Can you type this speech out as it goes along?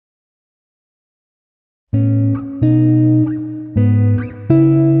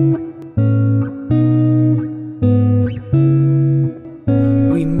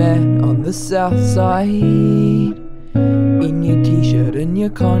the south side, in your t-shirt and your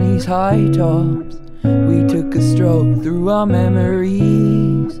Connie's high tops. We took a stroll through our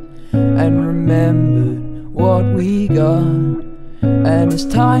memories and remembered what we got. And as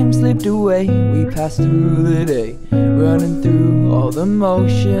time slipped away, we passed through the day, running through all the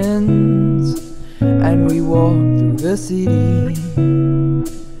motions. And we walked through the city,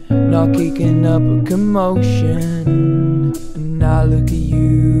 not kicking up a commotion. And I look at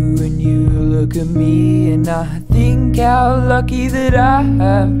you and you look at me, and I think how lucky that I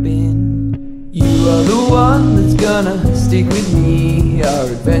have been. You are the one that's gonna stick with me. Our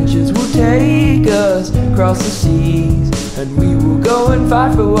adventures will take us across the seas, and we will go and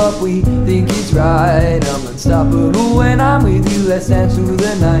fight for what we think is right. I'm unstoppable when I'm with you, let's dance through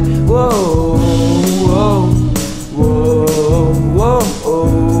the night. Whoa, whoa, whoa, whoa,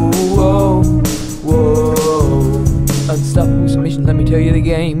 whoa, whoa. Unstoppable submission, let me tell you the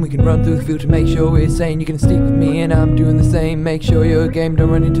game. We can run through the field to make sure we're sane. You can stick with me and I'm doing the same. Make sure you're game, don't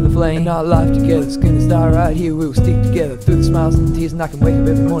run into the flame. And our life together's gonna start right here. We'll stick together through the smiles and the tears, and I can wake up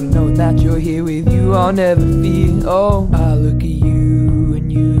every morning knowing that you're here. With you I'll never fear. Oh, I look at you and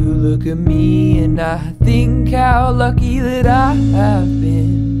you look at me, and I think how lucky that I have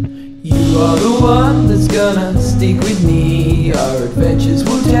been. You are the one that's gonna stick with me. Our adventures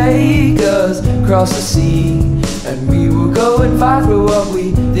will take us across the sea, and we will go and fight for what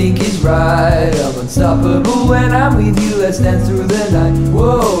we think is right. I'm unstoppable when I'm with you, let's dance through the night.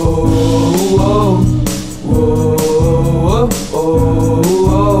 Whoa, whoa, whoa, whoa,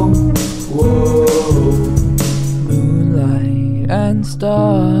 whoa, whoa. Moonlight and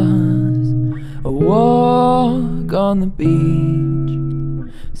stars, a walk on the beach,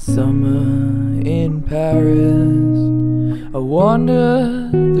 summer in Paris, a wander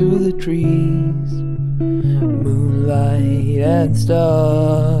through the trees. Moonlight and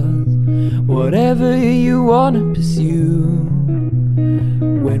stars, whatever you wanna pursue.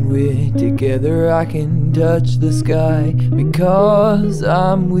 When we're together I can touch the sky because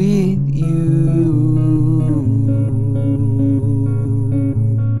I'm with you.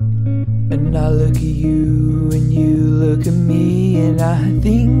 And I look at you and you look at me, and I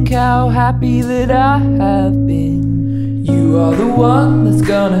think how happy that I have been. You are the one that's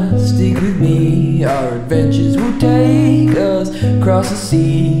gonna stick with me. Our adventures will take us across the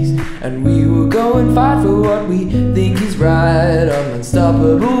seas, and we will go and fight for what we think is right. I'm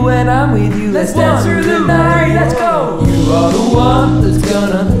unstoppable when I'm with you, let's dance through the night, let's go! You are the one that's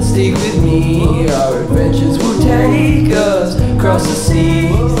gonna stick with me. Our adventures will take us across the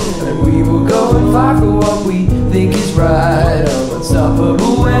seas, and we will go and fight for what we think is right. I'm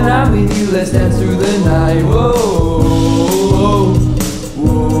unstoppable when I'm with you, let's dance through the night. Whoa.